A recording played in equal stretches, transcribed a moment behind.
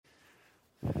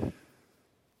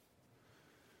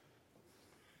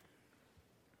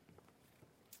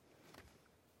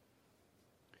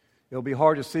It'll be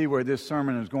hard to see where this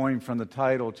sermon is going from the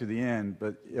title to the end,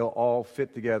 but it'll all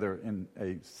fit together in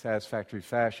a satisfactory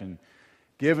fashion,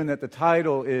 given that the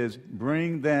title is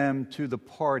Bring Them to the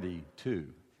Party Too.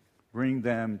 Bring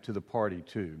them to the party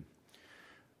too.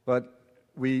 But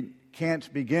we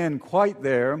can't begin quite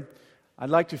there. I'd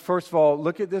like to first of all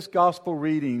look at this gospel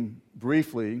reading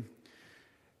briefly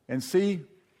and see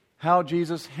how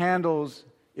Jesus handles,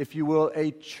 if you will,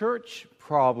 a church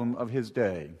problem of his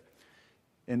day.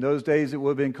 In those days, it would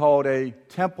have been called a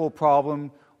temple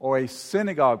problem or a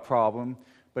synagogue problem,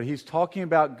 but he's talking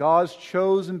about God's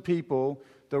chosen people,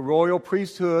 the royal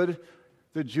priesthood,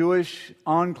 the Jewish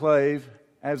enclave,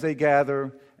 as they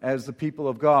gather as the people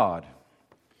of God.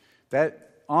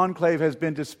 That enclave has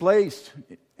been displaced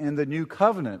in the new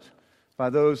covenant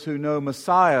by those who know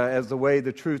Messiah as the way,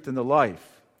 the truth, and the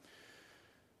life.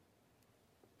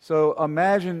 So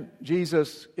imagine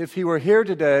Jesus, if he were here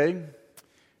today,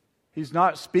 he's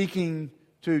not speaking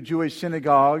to Jewish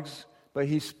synagogues, but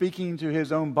he's speaking to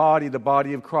his own body, the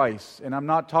body of Christ. And I'm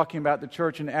not talking about the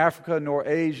church in Africa nor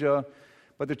Asia,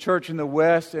 but the church in the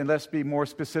West, and let's be more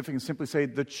specific and simply say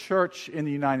the church in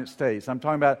the United States. I'm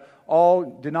talking about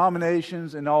all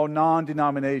denominations and all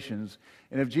non-denominations.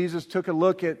 And if Jesus took a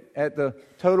look at the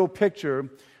total picture,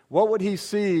 what would he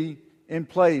see in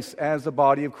place as the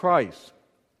body of Christ?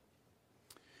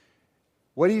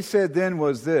 What he said then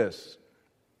was this: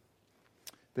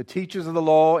 the teachers of the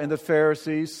law and the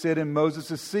Pharisees sit in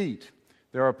Moses' seat.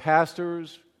 There are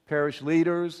pastors, parish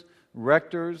leaders,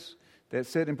 rectors that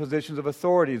sit in positions of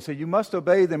authority and say you must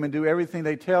obey them and do everything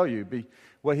they tell you.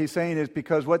 What he's saying is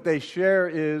because what they share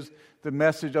is the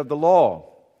message of the law.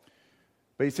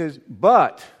 But he says,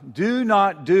 but do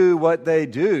not do what they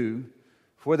do,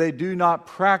 for they do not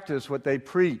practice what they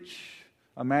preach.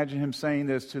 Imagine him saying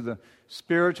this to the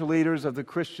spiritual leaders of the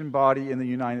Christian body in the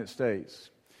United States.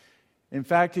 In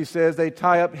fact, he says they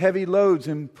tie up heavy loads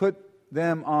and put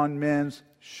them on men's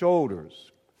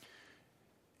shoulders.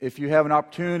 If you have an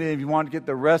opportunity, if you want to get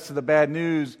the rest of the bad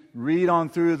news, read on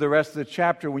through the rest of the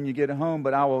chapter when you get home,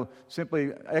 but I will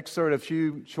simply excerpt a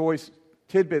few choice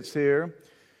tidbits here.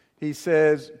 He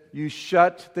says, you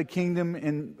shut the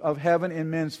kingdom of heaven in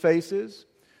men's faces.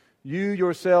 You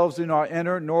yourselves do not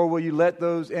enter, nor will you let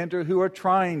those enter who are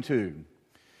trying to.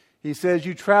 He says,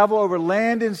 you travel over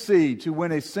land and sea to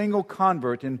win a single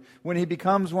convert, and when he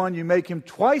becomes one, you make him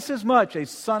twice as much a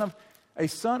son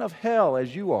of hell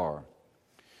as you are.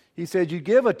 He said, you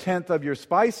give a tenth of your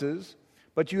spices,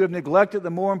 but you have neglected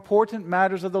the more important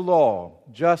matters of the law: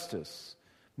 justice,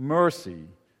 mercy,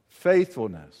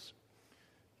 faithfulness.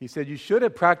 He said, you should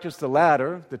have practiced the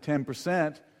latter, the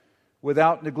 10%,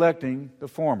 without neglecting the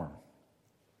former.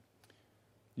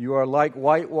 You are like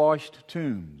whitewashed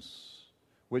tombs,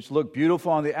 which look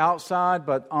beautiful on the outside,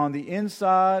 but on the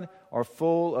inside are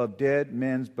full of dead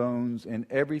men's bones and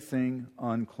everything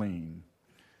unclean.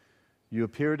 You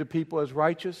appear to people as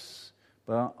righteous,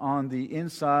 but on the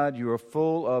inside you are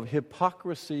full of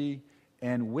hypocrisy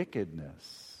and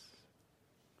wickedness.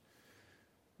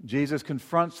 Jesus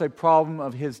confronts a problem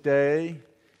of his day,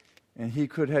 and he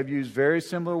could have used very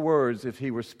similar words if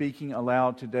he were speaking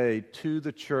aloud today to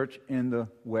the church in the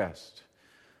West.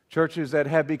 Churches that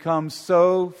have become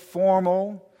so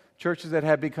formal, churches that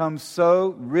have become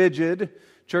so rigid,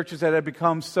 churches that have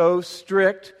become so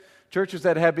strict, churches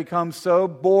that have become so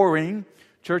boring,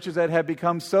 churches that have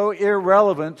become so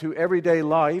irrelevant to everyday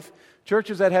life,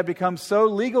 churches that have become so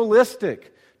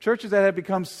legalistic, churches that have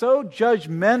become so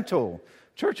judgmental,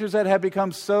 churches that have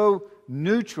become so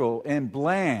neutral and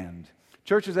bland,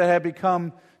 churches that have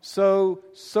become so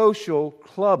social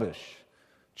clubbish,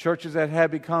 churches that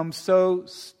have become so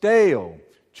stale,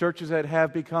 churches that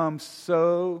have become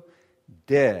so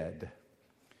dead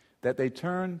that they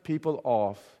turn people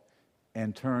off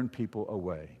and turn people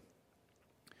away.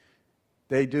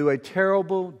 They do a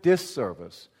terrible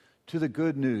disservice to the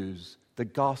good news, the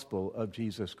gospel of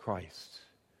Jesus Christ.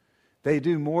 They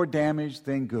do more damage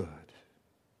than good.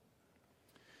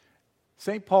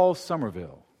 St. Paul's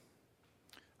Somerville.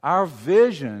 Our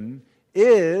vision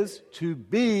is to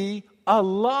be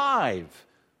alive,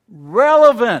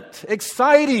 relevant,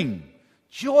 exciting,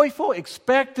 joyful,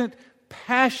 expectant,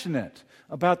 passionate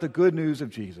about the good news of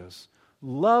Jesus.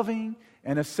 Loving,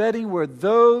 and a setting where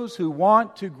those who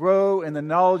want to grow in the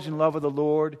knowledge and love of the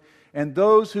Lord, and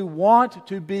those who want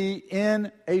to be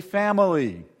in a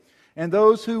family, and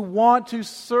those who want to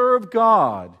serve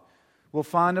God will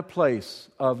find a place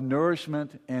of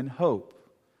nourishment and hope.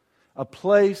 A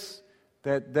place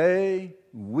that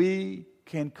we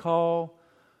can call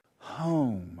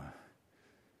home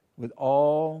with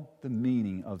all the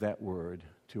meaning of that word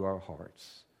to our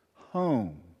hearts.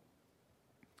 Home.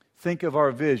 Think of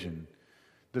our vision,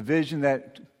 the vision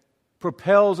that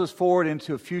propels us forward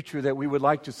into a future that we would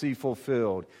like to see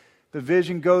fulfilled. The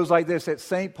vision goes like this: at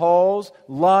St. Paul's,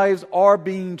 lives are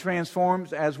being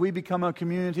transformed as we become a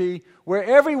community where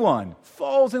everyone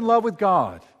falls in love with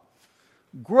God,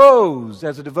 grows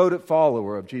as a devoted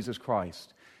follower of Jesus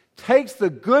Christ, takes the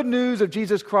good news of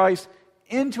Jesus Christ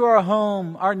into our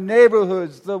home, our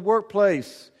neighborhoods, the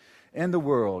workplace, and the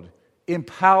world,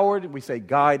 empowered, we say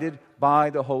guided,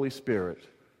 by the Holy Spirit.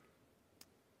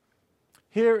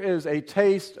 Here is a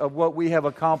taste of what we have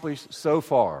accomplished so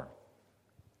far.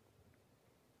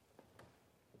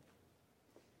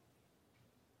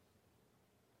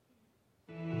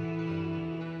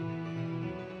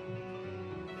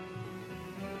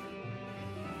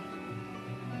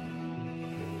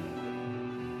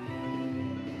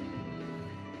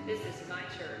 This is my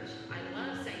church. I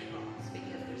love St. Paul's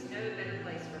because there's no better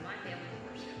place for my family to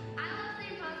worship. I love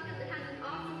St. Paul's because it has an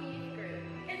awesome youth group.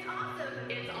 It's awesome.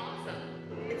 It's awesome.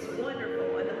 It's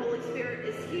wonderful, and the Holy Spirit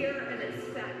is here, and it's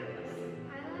fabulous.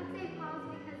 I love St. Paul's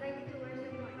because I get to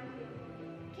worship with my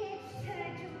family. Kids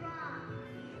Church rock.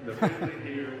 The family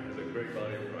here is a great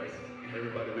body of Christ.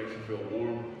 Everybody makes you feel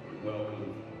warm and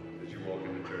welcome as you walk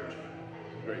into church.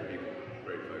 Great people,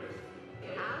 great place.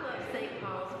 I love St.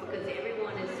 Paul's because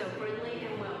everyone is so friendly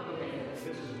and welcoming.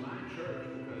 This is my church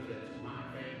because it's my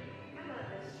family. I love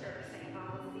this church, St.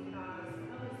 Paul's, because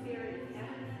the Holy Spirit is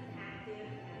evident and active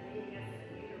and leading us in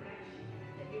a new direction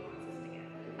that He wants us to go.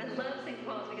 I love St.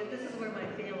 Paul's because this is where my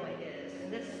family is.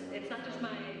 And it's not just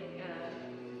my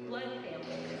blood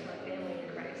family, it's my family in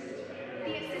Christ.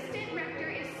 The assistant rector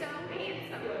is so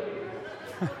handsome.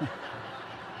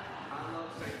 I love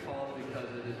St. Paul's because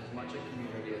it is as much a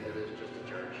community as it is just a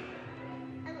church.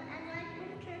 I like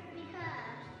this church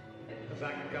because Because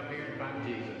I can come here and find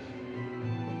Jesus.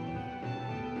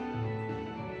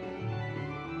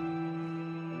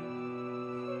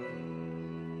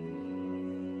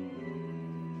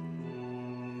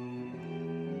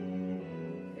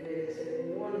 And it is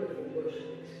a wonderful worship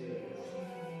experience.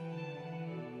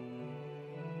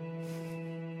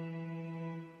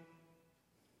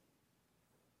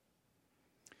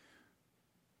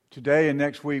 Today and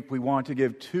next week, we want to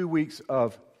give 2 weeks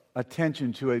of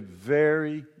attention to a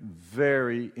very,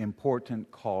 very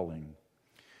important calling.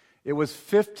 It was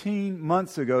 15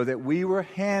 months ago that we were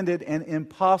handed an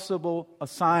impossible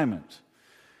assignment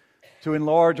to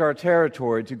enlarge our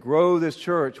territory, to grow this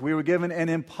church. We were given an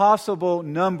impossible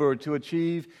number to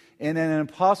achieve in an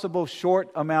impossible short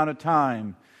amount of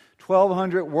time.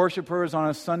 1,200 worshipers on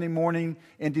a Sunday morning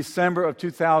in December of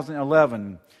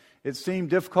 2011. It seemed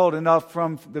difficult enough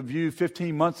from the view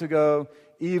 15 months ago,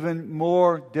 even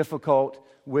more difficult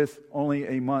with only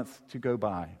a month to go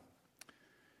by.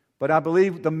 But I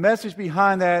believe the message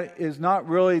behind that is not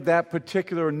really that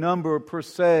particular number per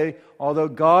se, although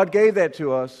God gave that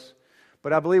to us.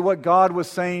 But I believe what God was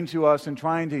saying to us and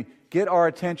trying to get our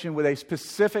attention with a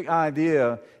specific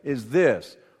idea is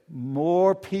this: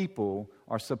 more people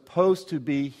are supposed to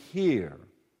be here.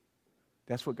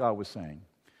 That's what God was saying.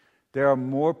 There are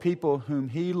more people whom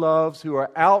He loves who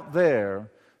are out there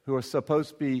who are supposed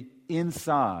to be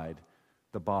inside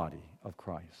the body of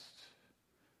Christ.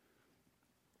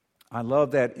 I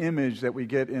love that image that we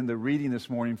get in the reading this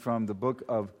morning from the book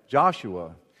of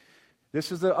Joshua.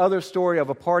 This is the other story of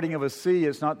a parting of a sea.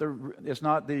 It's not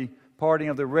the parting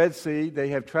of the Red Sea. They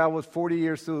have traveled 40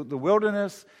 years through the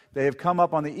wilderness. They have come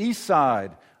up on the east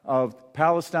side of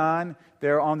Palestine.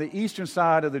 They're on the eastern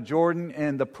side of the Jordan,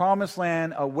 and the promised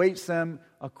land awaits them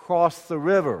across the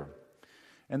river.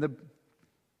 And the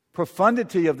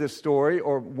profundity of this story,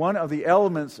 or one of the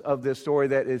elements of this story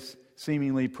that is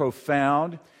seemingly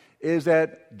profound, is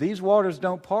that these waters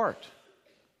don't part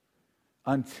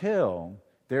until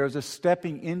there is a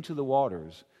stepping into the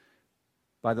waters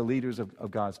by the leaders of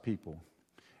God's people.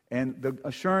 And the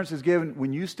assurance is given,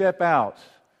 when you step out,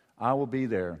 I will be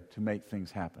there to make things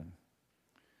happen.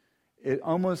 It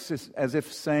almost is as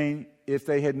if saying, if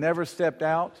they had never stepped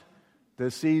out, the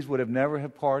seas would have never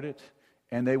have parted,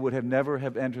 and they would have never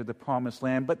have entered the promised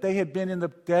land. But they had been in the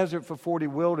desert for 40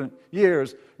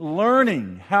 years,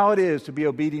 learning how it is to be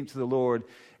obedient to the Lord.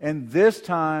 And this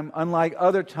time, unlike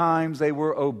other times, they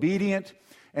were obedient,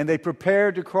 and they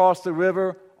prepared to cross the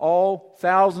river, all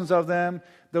thousands of them,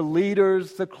 the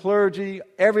leaders, the clergy,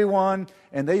 everyone,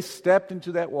 and they stepped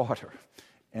into that water,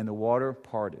 and the water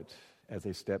parted as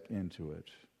they stepped into it.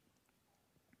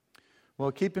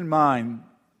 Well, keep that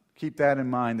in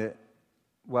mind that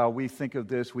while we think of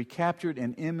this, we captured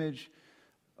an image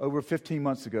over 15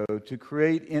 months ago to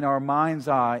create in our mind's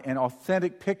eye an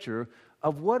authentic picture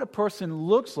of what a person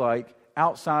looks like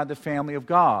outside the family of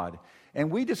God.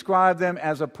 And we describe them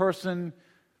as a person,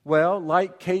 well,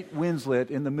 like Kate Winslet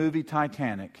in the movie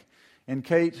Titanic. And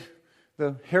Kate,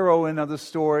 the heroine of the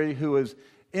story, who is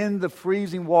in the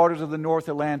freezing waters of the North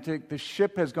Atlantic. The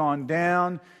ship has gone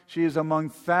down. She is among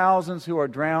thousands who are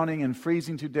drowning and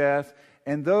freezing to death.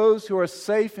 And those who are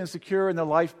safe and secure in the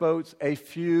lifeboats, a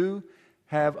few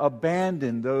have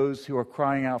abandoned those who are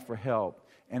crying out for help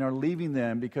and are leaving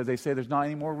them because they say there's not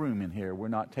any more room in here. We're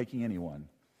not taking anyone.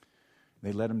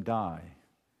 They let them die,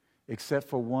 except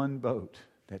for one boat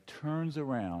that turns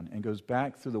around and goes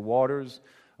back through the waters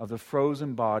of the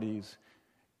frozen bodies,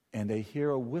 and they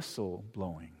hear a whistle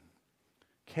blowing.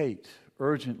 Kate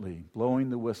urgently blowing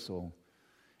the whistle,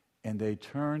 and they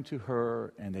turn to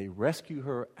her and they rescue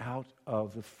her out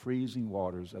of the freezing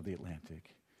waters of the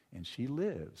Atlantic. And she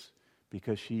lives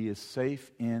because she is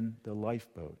safe in the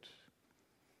lifeboat.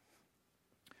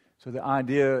 So the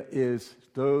idea is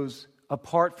those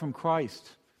apart from Christ,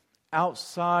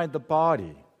 outside the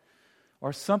body,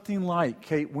 are something like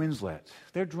Kate Winslet.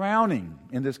 They're drowning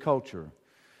in this culture.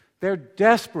 They're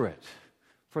desperate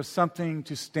for something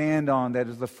to stand on that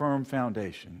is the firm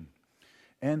foundation.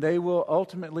 And they will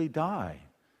ultimately die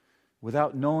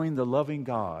without knowing the loving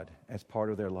God as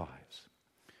part of their lives.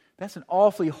 That's an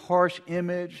awfully harsh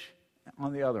image,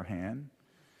 on the other hand,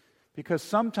 because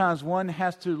sometimes one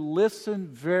has to listen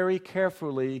very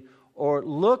carefully or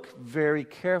look very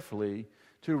carefully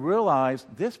to realize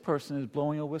this person is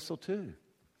blowing a whistle too.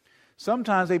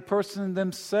 Sometimes a person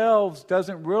themselves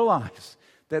doesn't realize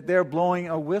that they're blowing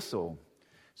a whistle.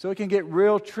 So it can get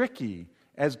real tricky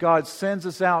as God sends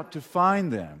us out to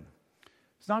find them.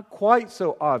 It's not quite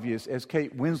so obvious as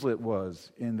Kate Winslet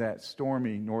was in that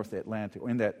stormy North Atlantic, or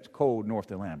in that cold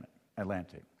North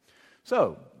Atlantic.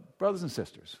 So, brothers and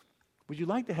sisters, would you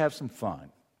like to have some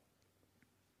fun?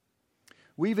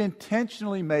 We've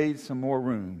intentionally made some more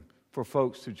room for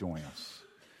folks to join us.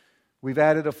 We've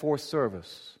added a fourth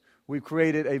service. We've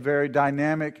created a very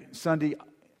dynamic Sunday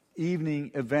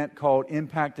evening event called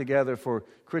Impact Together for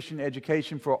Christian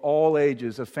education for all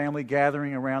ages, a family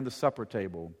gathering around the supper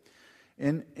table.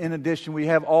 In addition, we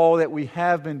have all that we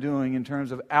have been doing in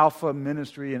terms of Alpha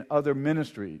ministry and other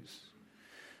ministries.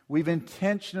 We've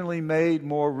intentionally made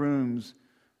more room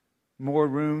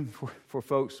for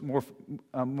folks,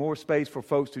 more space for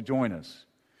folks to join us.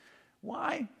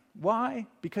 Why? Why?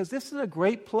 Because this is a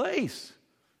great place.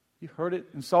 You heard it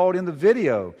and saw it in the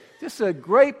video. This is a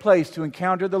great place to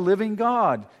encounter the living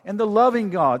God and the loving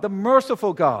God, the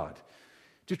merciful God,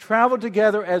 to travel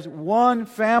together as one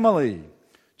family,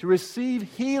 to receive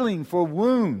healing for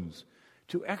wounds,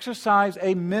 to exercise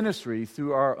a ministry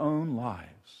through our own lives.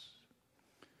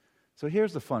 So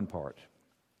here's the fun part.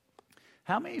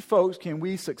 How many folks can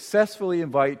we successfully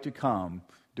invite to come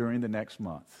during the next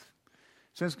month?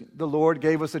 Since the Lord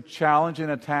gave us a challenge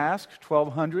and a task,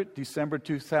 1200, December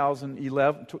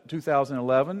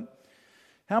 2011,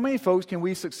 how many folks can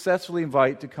we successfully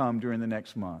invite to come during the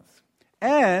next month?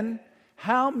 And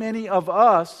how many of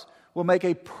us will make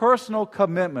a personal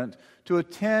commitment to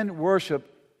attend worship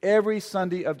every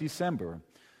Sunday of December,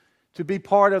 to be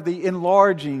part of the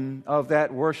enlarging of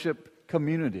that worship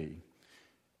community?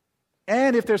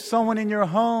 And if there's someone in your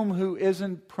home who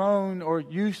isn't prone or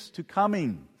used to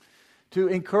coming, to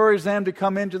encourage them to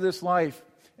come into this life.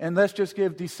 And let's just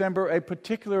give December a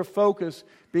particular focus,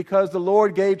 because the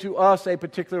Lord gave to us a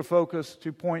particular focus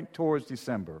to point towards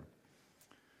December.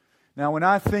 Now, when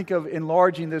I think of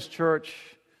enlarging this church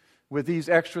with these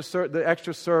the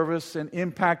extra service and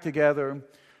Impact Together,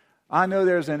 I know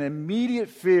there's an immediate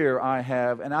fear I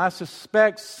have, and I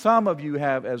suspect some of you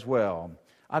have as well.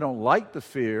 I don't like the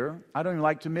fear. I don't even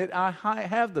like to admit I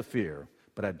have the fear,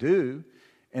 but I do.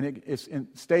 And it's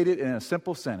stated in a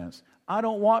simple sentence. I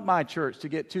don't want my church to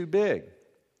get too big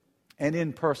and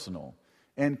impersonal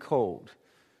and cold.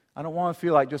 I don't want to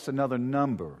feel like just another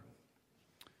number.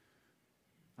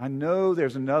 I know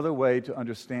there's another way to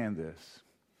understand this,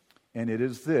 and it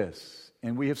is this,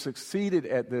 and we have succeeded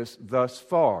at this thus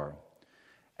far.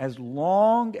 As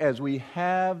long as we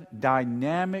have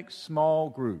dynamic small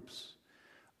groups,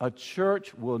 a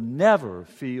church will never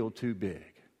feel too big.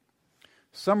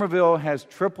 Somerville has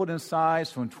tripled in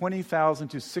size from 20,000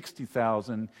 to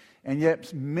 60,000, and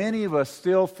yet many of us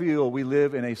still feel we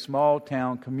live in a small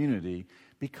town community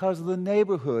because of the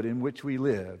neighborhood in which we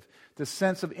live, the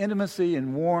sense of intimacy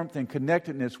and warmth and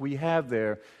connectedness we have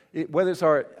there, whether it's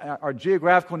our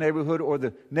geographical neighborhood or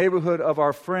the neighborhood of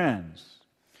our friends.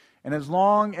 And as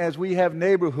long as we have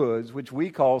neighborhoods, which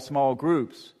we call small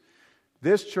groups,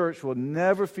 This church will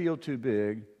never feel too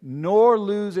big, nor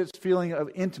lose its feeling of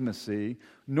intimacy,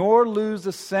 nor lose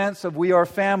the sense of we are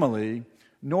family,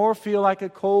 nor feel like a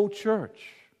cold church.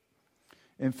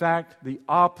 In fact, the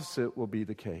opposite will be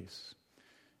the case.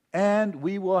 And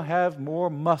we will have more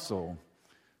muscle,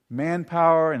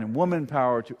 manpower, and woman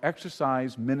power to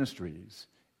exercise ministries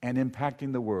and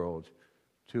impacting the world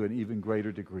to an even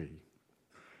greater degree.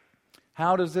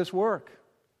 How does this work?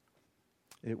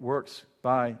 It works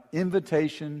by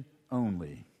invitation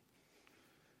only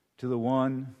to the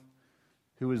one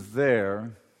who is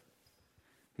there,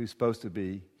 who's supposed to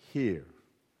be here.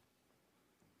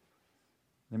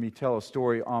 Let me tell a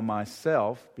story on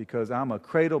myself, because I'm a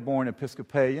cradle-born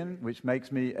Episcopalian, which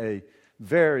makes me a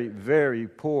very, very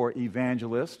poor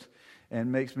evangelist,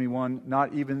 and makes me one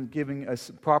not even giving a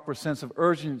proper sense of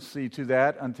urgency to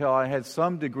that until I had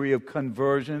some degree of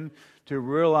conversion to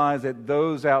realize that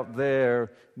those out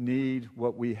there need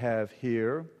what we have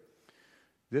here.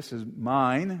 This is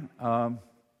mine.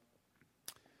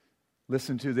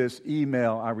 Listen to this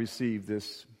email I received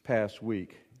this past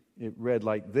week. It read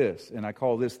like this, and I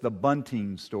call this the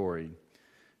bunting story.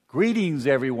 Greetings,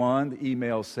 everyone, the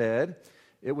email said.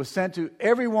 It was sent to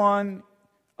everyone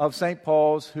of St.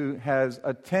 Paul's who has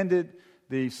attended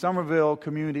the Somerville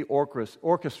Community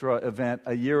Orchestra event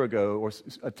a year ago, or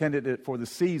attended it for the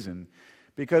season,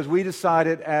 because we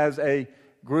decided as a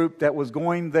group that was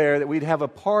going there that we'd have a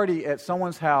party at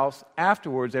someone's house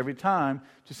afterwards every time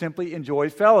to simply enjoy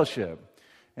fellowship.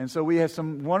 And so we had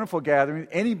some wonderful gatherings.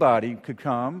 Anybody could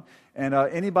come, and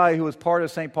anybody who was part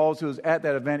of St. Paul's who was at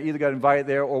that event either got invited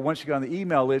there, or once you got on the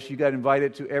email list, you got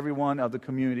invited to every one of the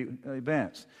community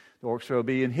events. The orchestra will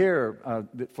be in here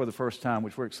for the first time,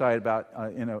 which we're excited about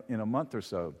in a month or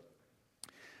so.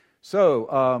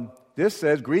 So this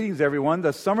says, greetings everyone.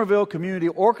 The Somerville Community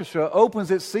Orchestra opens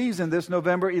its season this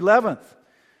November 11th.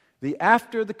 The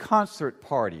After the Concert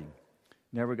Party,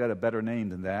 never got a better name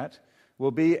than that,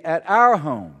 will be at our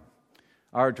home.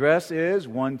 Our address is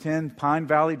 110 Pine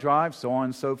Valley Drive, so on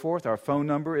and so forth. Our phone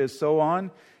number is so on.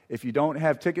 If you don't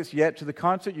have tickets yet to the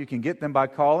concert, you can get them by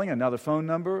calling another phone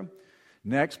number.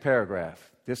 Next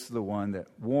paragraph. This is the one that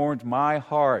warmed my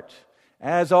heart.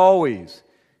 As always,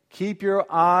 keep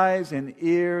your eyes and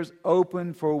ears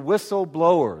open for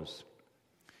whistleblowers,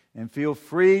 and feel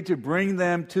free to bring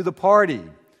them to the party,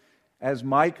 as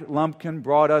Mike Lumpkin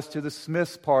brought us to the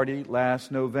Smiths party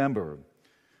last November.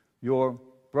 Your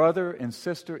brother and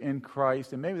sister in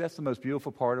Christ, and maybe that's the most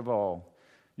beautiful part of all,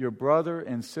 your brother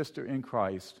and sister in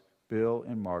Christ, Bill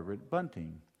and Margaret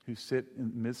Bunting, who sit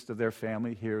in the midst of their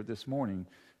family here this morning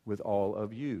with all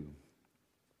of you.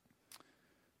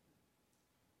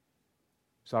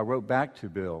 So I wrote back to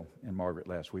Bill and Margaret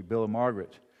last week. Bill and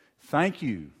Margaret, thank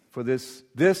you for this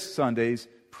Sunday's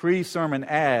pre-sermon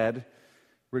ad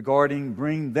regarding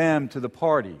bring them to the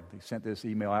party. They sent this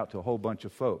email out to a whole bunch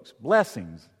of folks.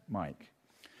 Blessings, Mike.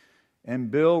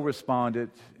 And Bill responded,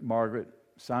 Margaret,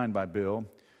 signed by Bill,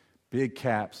 big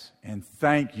caps, and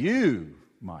thank you,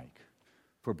 Mike,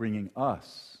 for bringing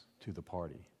us to the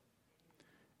party.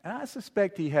 And I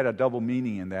suspect he had a double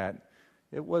meaning in that.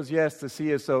 It was, yes, the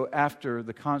CSO after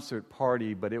the concert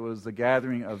party, but it was the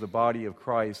gathering of the body of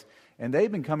Christ. And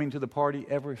they've been coming to the party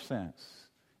ever since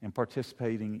and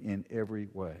participating in every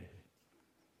way.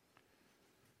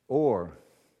 Or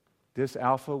this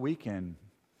Alpha weekend,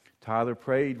 Tyler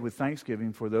prayed with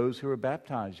thanksgiving for those who were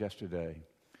baptized yesterday.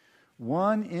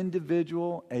 One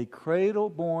individual, a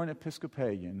cradle-born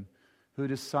Episcopalian, who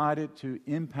decided to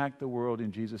impact the world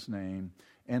in Jesus' name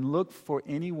and look for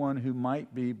anyone who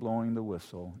might be blowing the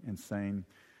whistle and saying,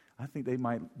 I think they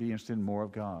might be interested in more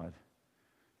of God.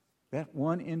 That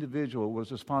one individual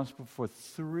was responsible for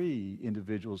 3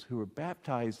 individuals who were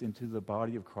baptized into the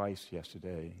body of Christ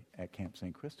yesterday at Camp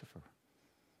St. Christopher.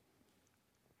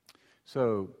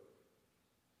 So,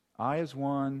 I as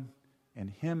one and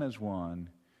him as one,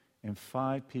 and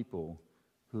 5 people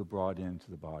who are brought into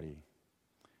the body.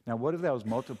 Now, what if that was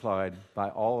multiplied by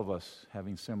all of us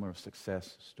having similar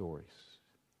success stories?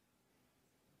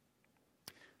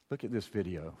 Look at this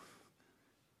video.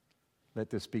 Let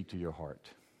this speak to your heart.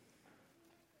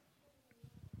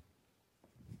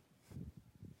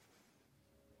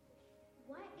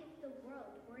 What if the world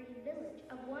were a village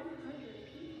of 100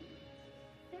 people?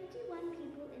 51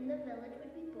 people in the village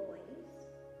would be boys,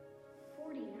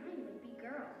 49 would be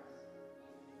girls.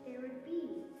 There would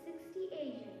be 60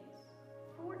 Asians,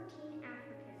 14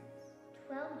 Africans,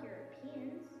 12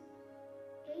 Europeans,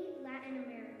 8 Latin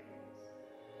Americans,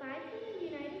 5 from the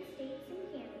United States and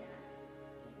Canada,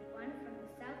 and 1 from the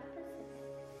South Pacific.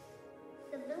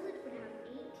 The village would have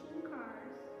 18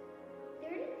 cars.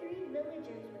 33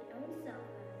 villagers would own cell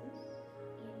phones,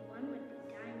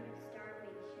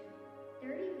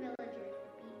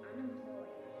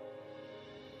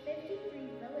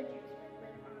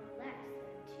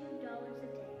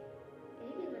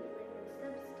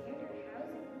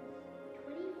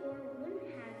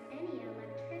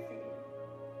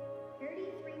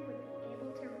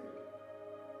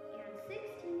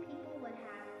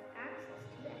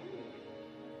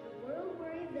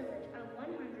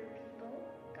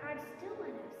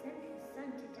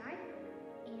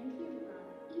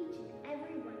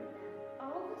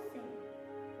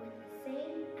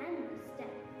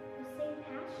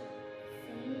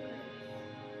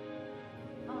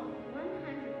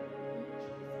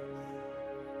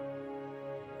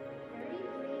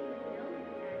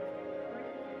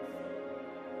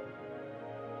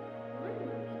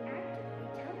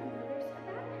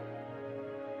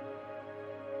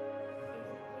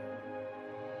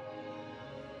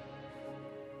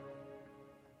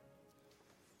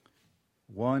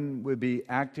 One would be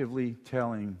actively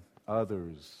telling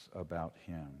others about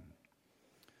him.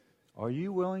 Are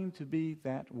you willing to be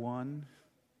that one?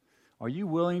 Are you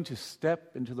willing to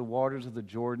step into the waters of the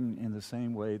Jordan in the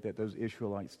same way that those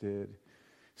Israelites did?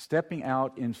 Stepping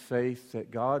out in faith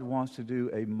that God wants to do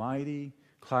a mighty,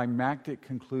 climactic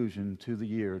conclusion to the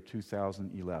year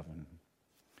 2011.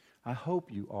 I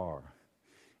hope you are,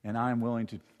 and I am willing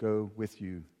to go with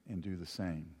you and do the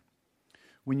same.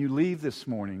 When you leave this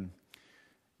morning,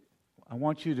 I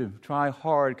want you to try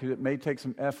hard, because it may take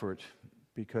some effort,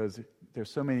 because there's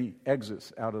so many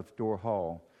exits out of Door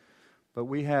Hall. But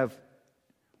we have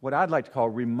what I'd like to call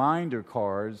reminder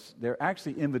cards. They're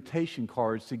actually invitation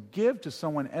cards to give to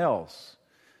someone else.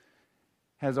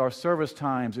 It has our service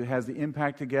times. It has the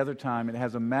Impact Together time. It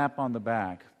has a map on the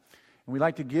back. And we'd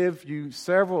like to give you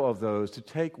several of those to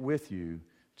take with you,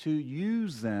 to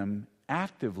use them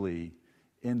actively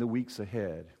in the weeks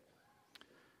ahead.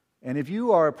 And if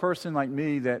you are a person like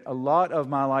me, that a lot of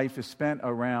my life is spent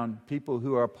around people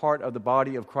who are part of the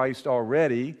body of Christ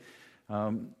already,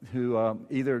 who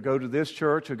either go to this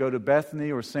church or go to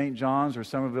Bethany or St. John's or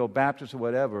Somerville Baptist or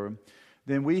whatever,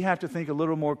 then we have to think a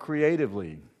little more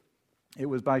creatively. It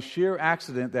was by sheer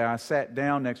accident that I sat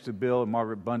down next to Bill and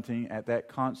Margaret Bunting at that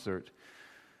concert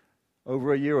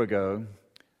over a year ago,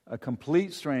 a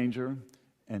complete stranger,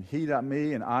 and he to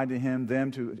me and I to him,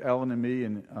 them to Ellen and me,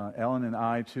 and Ellen and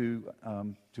I to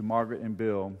Margaret and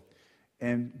Bill,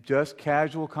 and just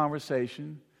casual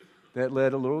conversation that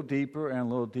led a little deeper and a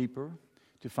little deeper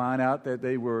to find out that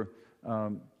they were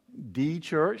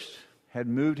de-churched, had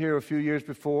moved here a few years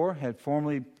before, had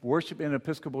formerly worshiped in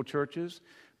Episcopal churches,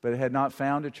 but had not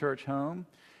found a church home.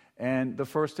 And the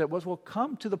first step was, well,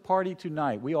 come to the party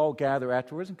tonight. We all gather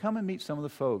afterwards and come and meet some of the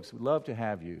folks. We'd love to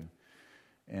have you.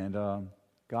 And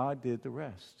God did the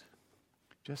rest.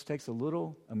 Just takes a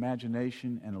little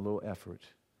imagination and a little effort.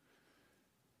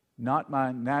 Not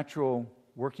my natural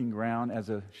working ground as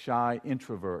a shy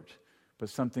introvert, but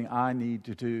something I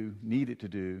needed to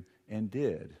do, and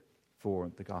did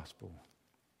for the gospel.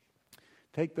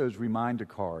 Take those reminder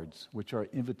cards, which are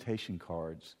invitation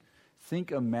cards.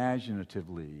 Think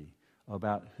imaginatively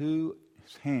about whose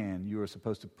hand you are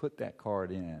supposed to put that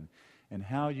card in, and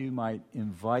how you might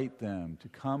invite them to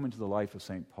come into the life of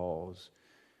St. Paul's.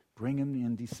 Bring them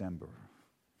in December.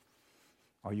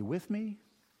 Are you with me?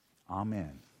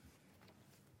 Amen.